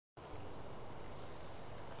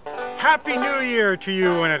Happy New Year to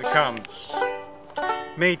you when it comes.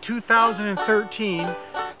 May 2013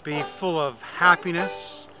 be full of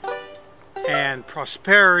happiness and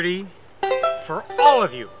prosperity for all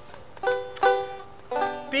of you.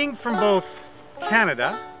 Being from both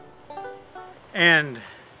Canada and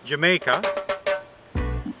Jamaica,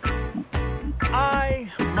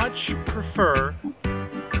 I much prefer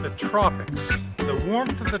the tropics, the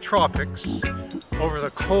warmth of the tropics over the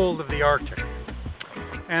cold of the Arctic.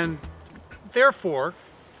 And therefore,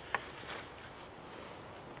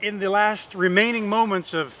 in the last remaining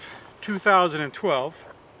moments of 2012,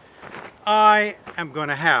 I am going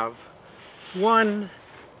to have one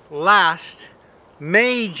last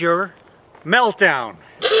major meltdown.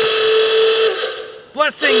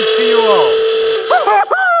 Blessings to you all.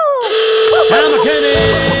 I'm a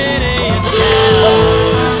Canadian gal,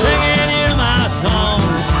 singing you my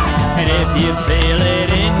songs, and if you feel it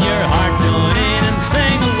in your heart, join in and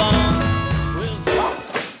sing along.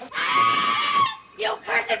 You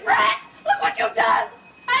cursed brat! Look what you've done!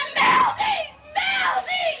 I'm melting!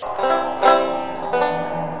 Melting!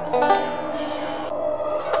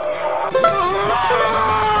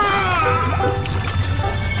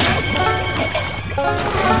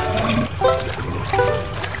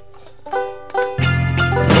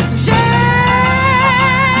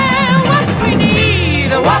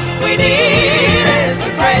 What we need is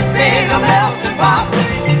a great big melting pot.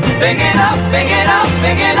 Big enough, big enough,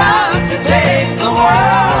 big enough to take the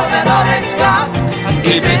world and all it's got.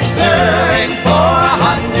 Keep it stirring for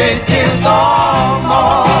 100 years or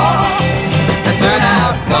more. And turn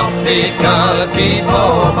out complete colored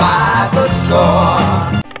people by the score.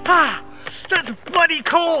 Ah, that's bloody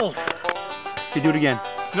cold. Okay, do it again.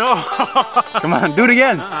 No. Come on, do it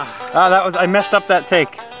again. I messed up that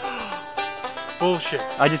take. Bullshit.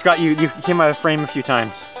 I just got you came out of frame a few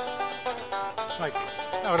times. Like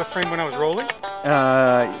out of frame when I was rolling?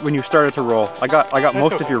 When you started to roll. I got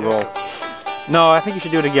most of your roll. Okay. No, I think you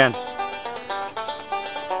should do it again.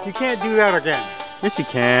 You can't do that again. Yes, you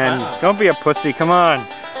can. Don't be a pussy. Come on.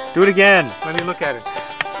 Do it again. Let me look at it.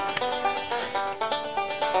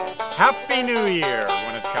 Happy New Year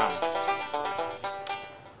when it comes.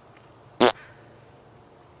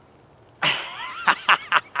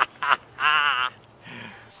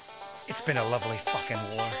 It's been a lovely fucking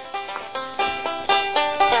war.